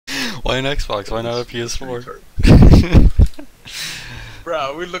Why an Xbox? Why not a PS4?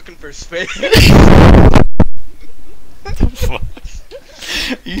 Bro, we're looking for space. Fuck.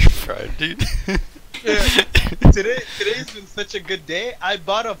 You fried, dude. Yeah. Today's been such a good day. I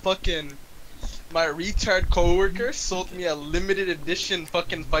bought a fucking. My retard coworker sold me a limited edition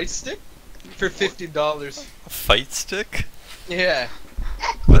fucking fight stick for $50. A fight stick? Yeah.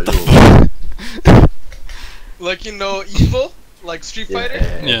 What the fuck? Like, you know, Evil? Like Street Fighter?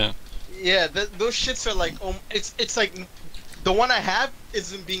 Yeah. Yeah, those shits are like, it's like, the one I have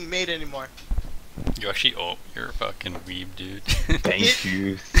isn't being made anymore. You actually, you're a fucking weeb, dude. Thank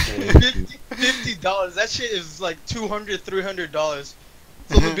you. $50. That shit is like $200, $300.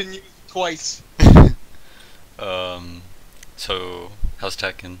 It's only been used twice. So, how's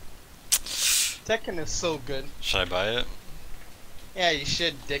Tekken? Tekken is so good. Should I buy it? Yeah, you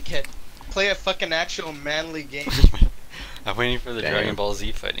should, dickhead. Play a fucking actual manly game. I'm waiting for the Damn. Dragon Ball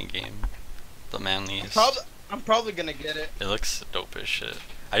Z fighting game. The manliest. I'm probably gonna get it. It looks dope as shit.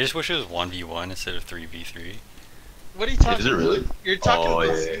 I just wish it was 1v1 instead of 3v3. What are you talking Is it really? You're talking Oh,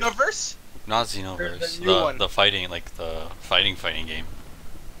 about yeah. Xenoverse? Not Or Xenoverse. the new one. The fighting, like the fighting game.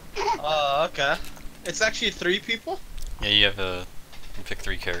 Oh, okay. It's actually 3 people? Yeah, you have you pick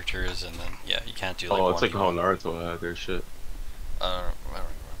 3 characters, and then yeah, you can't do like. Oh, it's like 1v1. how Naruto had their shit. I don't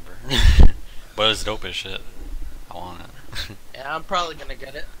remember. But it's dope as shit. I want it. Yeah, I'm probably gonna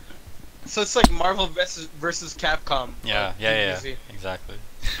get it. So it's like Marvel versus Capcom. Yeah, like, yeah, easy. exactly.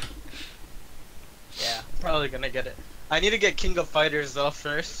 Yeah, I'm probably gonna get it. I need to get King of Fighters though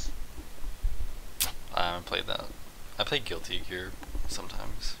first. I haven't played that. I play Guilty Gear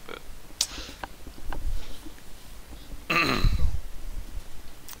sometimes, but.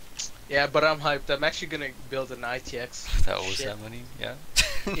 Yeah, but I'm hyped. I'm actually gonna build an ITX. That owes Shit. that money, yeah.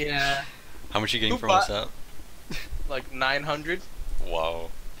 Yeah, How much are you getting Who from bought- WhatsApp? like 900. Wow.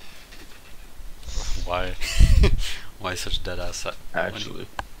 Why? Why such dead ass? Actually,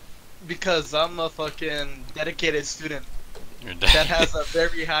 Because I'm a fucking dedicated student You're dead. that has a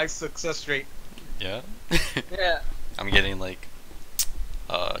very high success rate. Yeah. Yeah. I'm getting like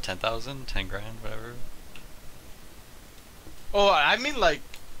 10,000, 10 grand, whatever. Oh, I mean like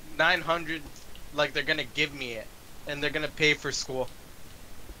 900. Like they're gonna give me it, and they're gonna pay for school.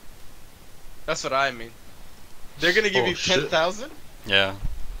 That's what I mean. They're gonna give Oh, you shit. 10,000. Yeah.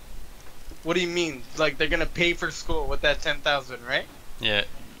 What do you mean? Like they're gonna pay for school with that 10,000, right? Yeah.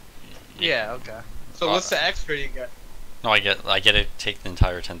 Yeah. Okay. So what's the extra you got? No, I get to take the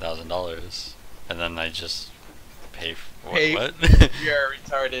entire $10,000, and then I just pay. Pay- What? You're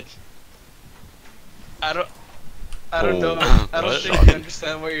retarded. I don't know. Oh, I don't what? think I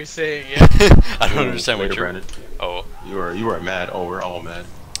understand what you're saying. Yeah. I don't understand what later, you're. Brandon. Oh. You are mad. Oh, we're all mad.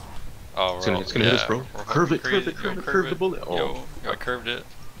 Oh, It's gonna hit us, bro. Curve it, curve it, curve the bullet. Oh. Yo, I curved it.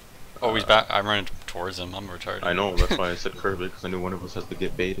 Oh, he's back. I'm running towards him. I'm retarded. I know. That's why I said curve it, because I knew one of us has to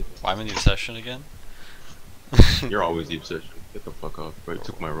get baited. Why am I in the session again? You're always the obsession. Get the fuck off. Bro, you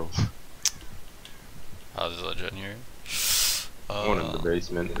took my role. Oh, there's a legend here. One in the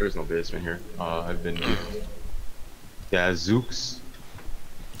basement. There's no basement here. I've been. Yeah, Zooks.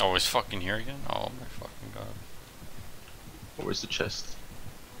 Oh, he's fucking here again? Oh my fucking god. Where's the chest?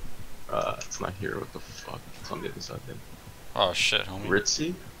 It's not here. What the fuck? It's on the other side then. Oh shit, homie.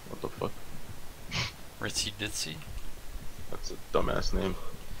 Ritzy? What the fuck? Ritzy Ditzy? That's a dumbass name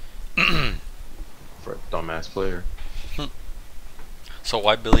for a dumbass player. So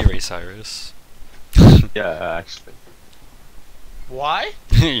why Billy Ray Cyrus? Yeah, actually. Why?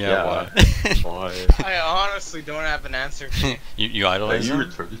 Yeah, why? Why? I honestly don't have an answer. you idolize You him?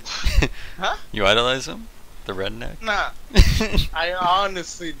 retarded. Huh? You idolize him? The redneck? Nah. I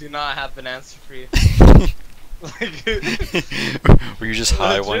honestly do not have an answer for you. Like, Were you just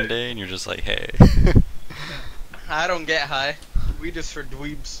high one Legit. day and you're just like, hey? I don't get high. We just for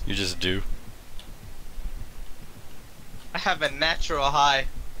dweebs. You just do? I have a natural high.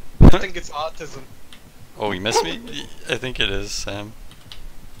 I think it's autism. Oh, you missed me? I think it is, Sam.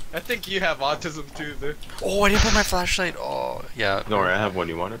 I think you have autism too, dude. Oh, I didn't put my flashlight. Oh, yeah. Don't worry, I have one.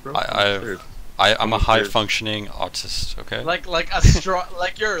 You want it, bro? I'm a Come high upstairs. functioning autist, okay? Like a strong,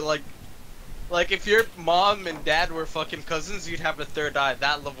 like if your mom and dad were fucking cousins, you'd have a third eye.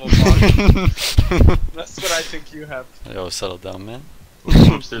 That level of autism. That's what I think you have. Yo, settle down, man.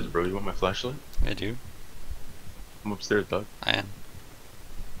 Come upstairs, bro. You want my flashlight? I do. Come upstairs, dog. I am.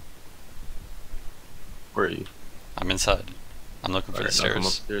 Where are you? I'm inside. I'm looking for the Alright, now come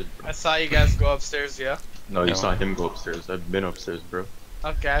stairs. upstairs, bro. I saw you guys go upstairs, yeah. No, you No. saw him go upstairs. I've been upstairs, bro.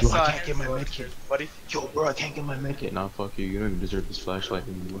 Okay, I Yo, saw I can't him get my go medkit. upstairs, buddy. Yo, bro, I can't get my medkit. Nah, fuck you. You don't even deserve this flashlight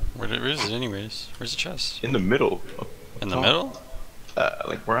anymore. Where is it anyways? Where's the chest? In the middle. In the top. middle?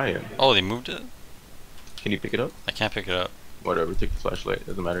 Like where I am. Oh, they moved it? Can you pick it up? I can't pick it up. Whatever, take the flashlight.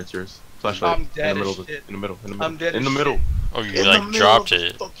 Doesn't matter, it's yours. Flashlight. I'm dead in the as middle. shit. In the middle. In the middle. I'm dead in as the middle. shit. Oh, you In the like middle dropped of the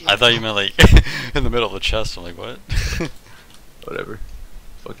it. fucking- I thought you meant like in the middle of the chest. I'm like, what? Whatever.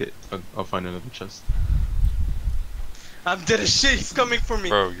 Fuck it. I'll find another chest. I'm dead as shit. He's coming for me.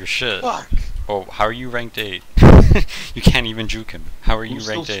 Bro, you're shit. Fuck. Oh, how are you ranked 8? You can't even juke him. How are you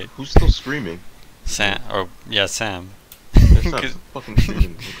ranked 8? Who's still screaming? Sam. Oh, yeah, Sam. It's not fucking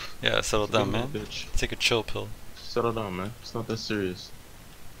screaming. Yeah, settle down, man. Bitch. Take a chill pill. Settle down, man. It's not that serious.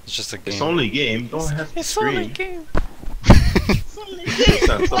 It's just a game. It's only a game. Don't have to It's scream. only a game. It's only a game.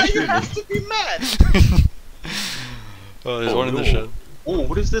 Stop Why you screaming. have to be mad? Oh, there's Oh, one in the no. shed. Oh,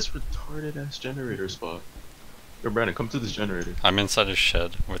 what is this retarded ass generator spot? Yo, Brandon, come to this generator. I'm inside his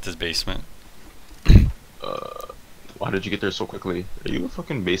shed with his basement. Why did you get there so quickly? Are you a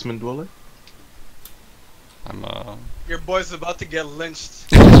fucking basement dweller? I'm Your boy's about to get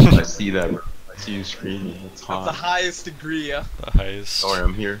lynched I see that, bro. I see you screaming. It's of the hot. highest degree, yeah. the highest. Don't worry,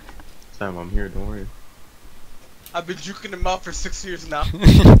 I'm here. Sam, I'm here. Don't worry. I've been juking him out for 6 years now.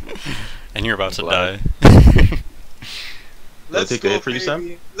 And you're about to Glad. die. Let's take a go, hit for you, Sam?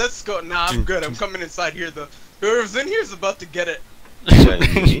 baby. Let's go. Nah, I'm good. I'm coming inside here, though. Whoever's in here is about to get it. Yeah,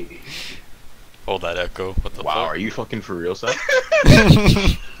 me? Hold that echo. What the Wow, are fuck? you fucking for real, Sam?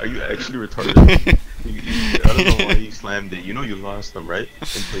 Are you actually retarded? I don't know why you slammed it. You know you lost them, right?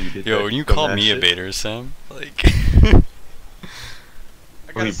 Until you did Yo, that when you call dumbass me a shit. baiter, Sam, like, I Oh,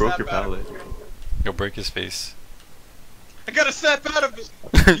 he gotta broke snap your out of pallet. it. you'll break his face. I gotta snap out of it.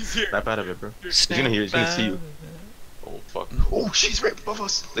 He's here. Snap out of it, bro. He's gonna hear. He's gonna see you. Oh fuck. Oh, she's right above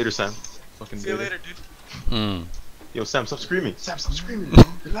us. Later, Sam. Fucking See you beta. later, dude. Mm. Yo, Sam, stop screaming. Sam, stop screaming. Bro.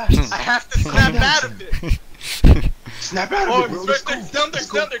 Relax. I have to snap out of it. Snap out Oh, of it, bro. it's Let's right go. there. It's down there. Let's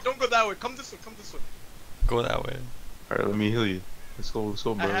It's go. down there. Don't go that way. Come this way. Come this way. Go that way. Alright, let me heal you. Let's go,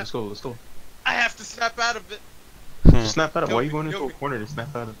 bro. I have- Let's go, let's go. I have to snap out of it. Just snap out of it. Why are you going into Yo, a corner to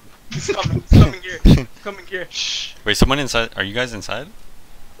snap out of it? He's coming. He's coming here. He's coming here. Shh. Wait, someone inside? Are you guys inside?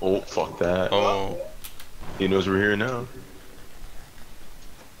 Oh, fuck that. Oh. He knows we're here now.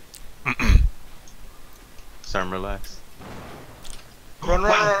 Sam, relax. Run,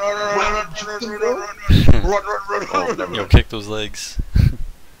 run, run, run, run, run, run, run, run, run, Oh, run, never run. Yo, mind. kick those legs.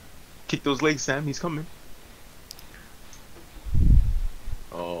 Kick those legs, Sam. He's coming.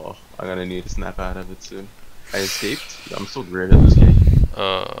 Oh, I'm gonna need to snap out of it soon. I escaped. I'm so great at this game.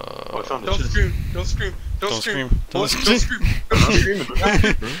 Oh, I found the Don't chest. scream. Don't scream. Don't Don't scream. scream. Don't Don't scream. I'm not screaming, bro. Relax,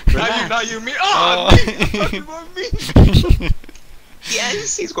 bro. Not you, Relax. not you, me. Oh. Oh, me. I'm talking about me.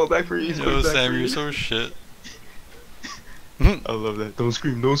 Yes, he's going back for you. He's Yo, going back Sam, for you're you. so shit. I love that. Don't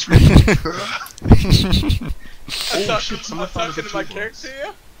scream. Don't scream. I'm Oh, talking, shit, someone I'm found talking a to my toolbox. character,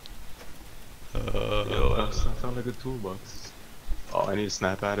 yeah? Yo, that sounds like a toolbox. Oh, I need to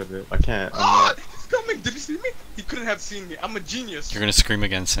snap out of it. I can't. I'm Oh, not. he's coming. Did he see me? He couldn't have seen me. I'm a genius. You're gonna scream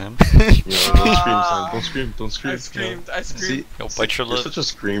again, Sam. Yo, don't scream, son. Don't scream. Don't scream. I screamed. I See, screamed. Yo, bite your you're lip. such a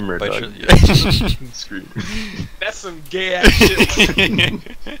screamer, Bite dog. your- You're such a scream. That's some gay ass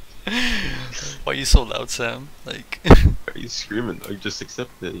shit. Why you so loud, Sam? Like, Why are you screaming? Dog? Just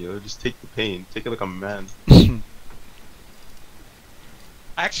accept it, yo. Just take the pain. Take it like a man.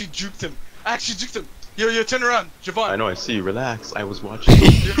 I actually juked him. Yo, turn around, Javon. I know. I see you. Relax. I was watching.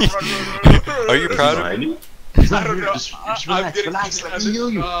 Yo, run. Are you proud of me? I don't know. Just I'm relax. getting- Relax. Let me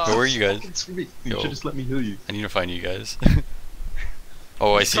heal you. Where were you guys? Fucking scream. You Yo. should just let me heal you. I need to find you guys.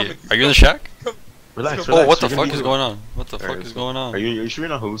 Oh, I He's see coming, it. he's Are you in the shack? Relax. Oh, what the You're gonna fuck be is healed. going on? What the Alright, fuck let's is go. going on? Are you sure you're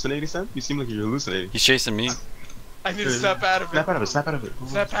not hallucinating, Sam? You seem like you're hallucinating. He's chasing me. I need to snap out of it. Snap out of it. Snap out of it.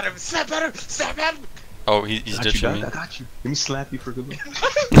 Snap out of it. Snap out of it. Snap out of it. Oh, he's I got you, ditching dog. me. I got you. Let me slap you for good luck.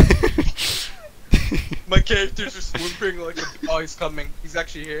 My character's just whimpering like a... Oh, he's coming. He's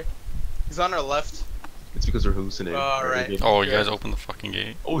actually here. He's on our left. It's because they're hallucinating. Alright. Oh, you guys open the fucking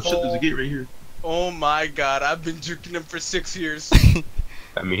gate. Oh shit, there's a gate right here. Oh my god, I've been juking him for 6 years.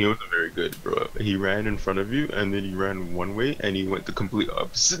 I mean, he wasn't very good, bro. He ran in front of you, and then he ran one way, and he went the complete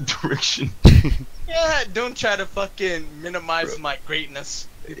opposite direction. Yeah, don't try to fucking minimize Bro. my greatness.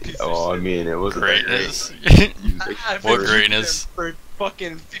 you piece of Oh, I shit. mean, it wasn't that Greatness. great. He was like, I've What been juking greatness? him for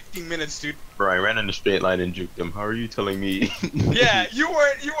fucking 15 minutes, dude. bro, I ran in a straight line and juked him. How are you telling me? Yeah, you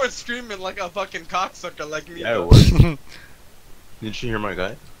weren't screaming like a fucking cocksucker like me. Yeah, I though. was. Didn't you hear my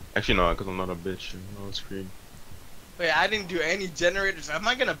guy? Actually, no, because I'm not a bitch. I don't scream. Wait, I didn't do any generators. Am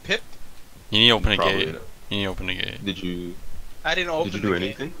I gonna pip? You need to open a Probably. gate. You need to open a gate. Did you? I didn't open Did you do the gate.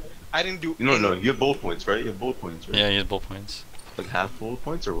 anything? I didn't do. No, no. anything. You have bullet points, right? You have bullet points, right? Yeah, you have bull points. Like half bullet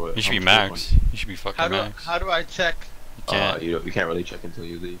points or what? You should How be much bullet max. points? You should be fucking How do max. how do I check? You can't. You can't really check until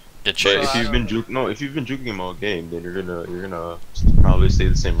you leave. Get But chased. if you've been if you've been juking him all game, then you're gonna probably stay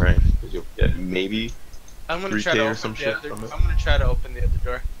the same rank. Cause you'll get maybe. I'm gonna 3K try to or open some the shit other. from it. I'm gonna try to open the other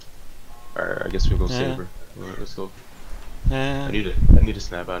door. Alright, I guess we'll go Yeah. Saber. Alright, let's go. Eh, I need to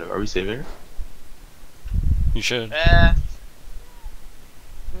snap out of it. Are we saving her? you should. What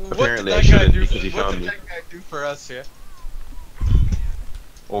Apparently I did that guy shouldn't do? because he What found did me. that guy do for us here?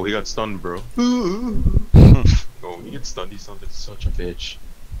 Oh, he got stunned, bro. Oh, he gets stunned. He sounds like such a bitch.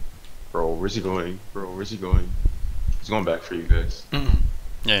 Bro, where's he going? Bro, where's he going? He's going back for you guys.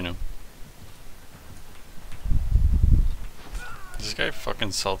 Yeah, I know. Is this guy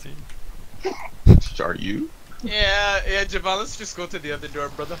fucking salty? Are you? Yeah, Javon, let's just go to the other door,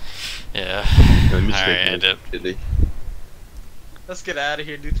 brother. Yeah. Let me Alright, I check. did. Did they? Let's get out of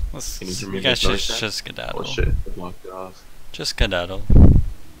here, dude. Let's, Can you hear me you guys make should noise, just Oh skedaddle. shit, I blocked it off. Just skedaddle.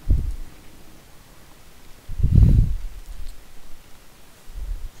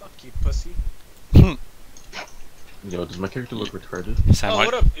 Fuck you, pussy. Yo, does my character look retarded? Sam, Oh, why,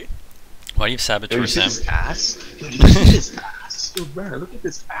 what up, dude? why do you have saboteur, Yo, you see Sam? this ass? Yo, you see this ass? Yo, man, look at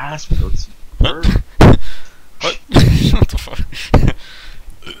this ass, bro. It's What? fur. What? What the fuck?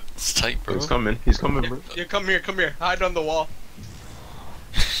 It's tight, bro. He's coming. He's coming, bro. Yeah, come here, come here. Hide on the wall.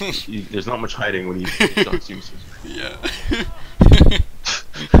 There's not much hiding when he shocks you. Yeah.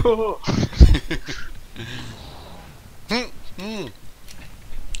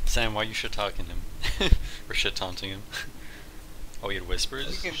 Sam, why you shit talking him? Or shit taunting him? Oh, he had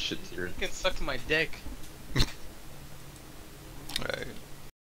whispers? You can, Shit here. you can suck my dick. Alright.